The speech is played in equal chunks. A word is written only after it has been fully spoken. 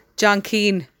John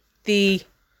Keane, the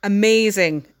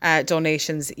amazing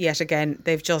donations yet again.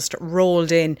 They've just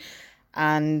rolled in,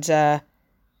 and I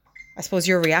suppose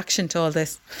your reaction to all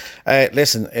this.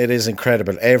 Listen, it is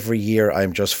incredible. Every year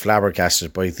I'm just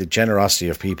flabbergasted by the generosity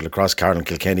of people across Carlow and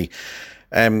Kilkenny.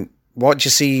 What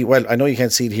you see, well, I know you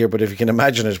can't see it here, but if you can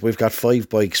imagine it, we've got 5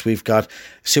 bikes, we've got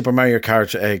Super Mario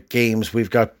Kart games, we've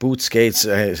got boot skates,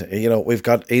 we've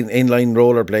got inline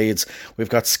rollerblades, we've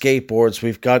got skateboards,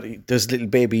 we've got this little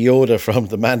baby Yoda from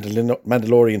the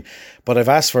Mandalorian. But I've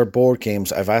asked for board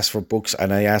games, I've asked for books,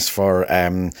 and I asked for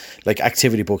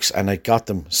activity books, and I got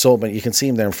them. So many, you can see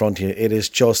them there in front of you. It is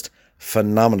just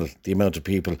phenomenal, the amount of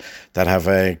people that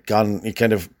have gone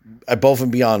kind of above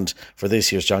and beyond for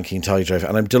this year's John Keane Toy Drive,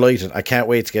 and I'm delighted. I can't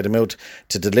wait to get them out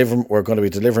to deliver them. We're going to be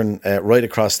delivering right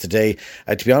across today.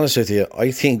 To be honest with you,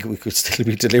 I think we could still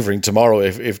be delivering tomorrow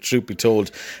if truth be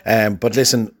told. But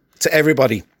listen, to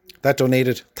everybody that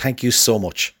donated, thank you so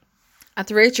much. At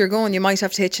the rate you're going, you might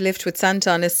have to hitch a lift with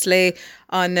Santa on his sleigh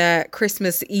on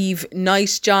Christmas Eve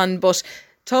night, John. But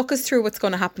talk us through what's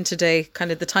going to happen today,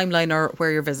 kind of the timeline or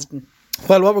where you're visiting.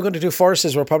 Well, what we're going to do first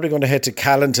is we're probably going to head to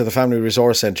Callan to the Family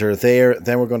Resource Centre there.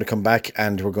 Then we're going to come back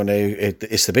and we're going to,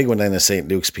 it's the big one then, is St.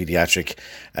 Luke's Paediatric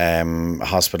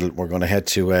Hospital. We're going to head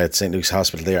to St. Luke's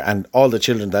Hospital there, and all the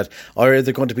children that are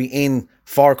either going to be in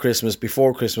for Christmas,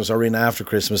 before Christmas, or in after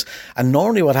Christmas. And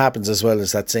normally what happens as well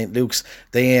is that St. Luke's,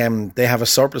 they have a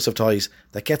surplus of toys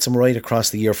that gets them right across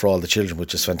the year for all the children,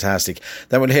 which is fantastic.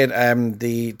 Then we'll hit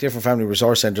the different family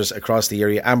resource centres across the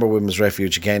area. Amber Women's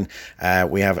Refuge again.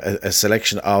 We have a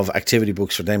selection of activity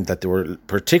books for them that they were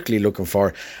particularly looking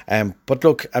for. But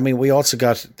look, I mean, we also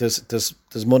got,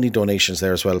 there's money donations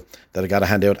there as well that I got to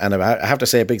hand out. And I have to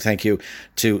say a big thank you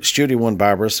to Studio One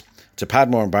Barbers, to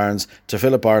Padmore and Barnes, to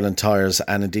Philip Ireland Tyres,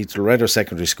 and indeed to Loretto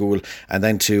Secondary School, and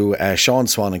then to Sean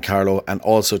Swan and Carlow, and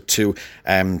also to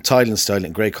Tile and Style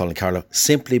and Grey Cull and Carlow,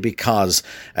 simply because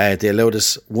they allowed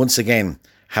us once again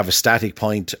have a static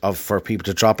point for people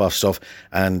to drop off stuff.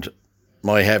 And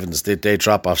my heavens, they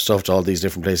drop off stuff to all these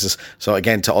different places. So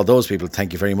again, to all those people,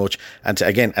 thank you very much. And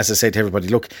again, as I said to everybody,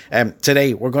 look,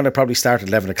 today we're going to probably start at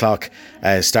 11 o'clock,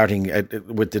 starting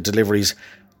with the deliveries.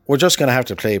 We're just going to have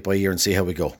to play it by ear and see how we go.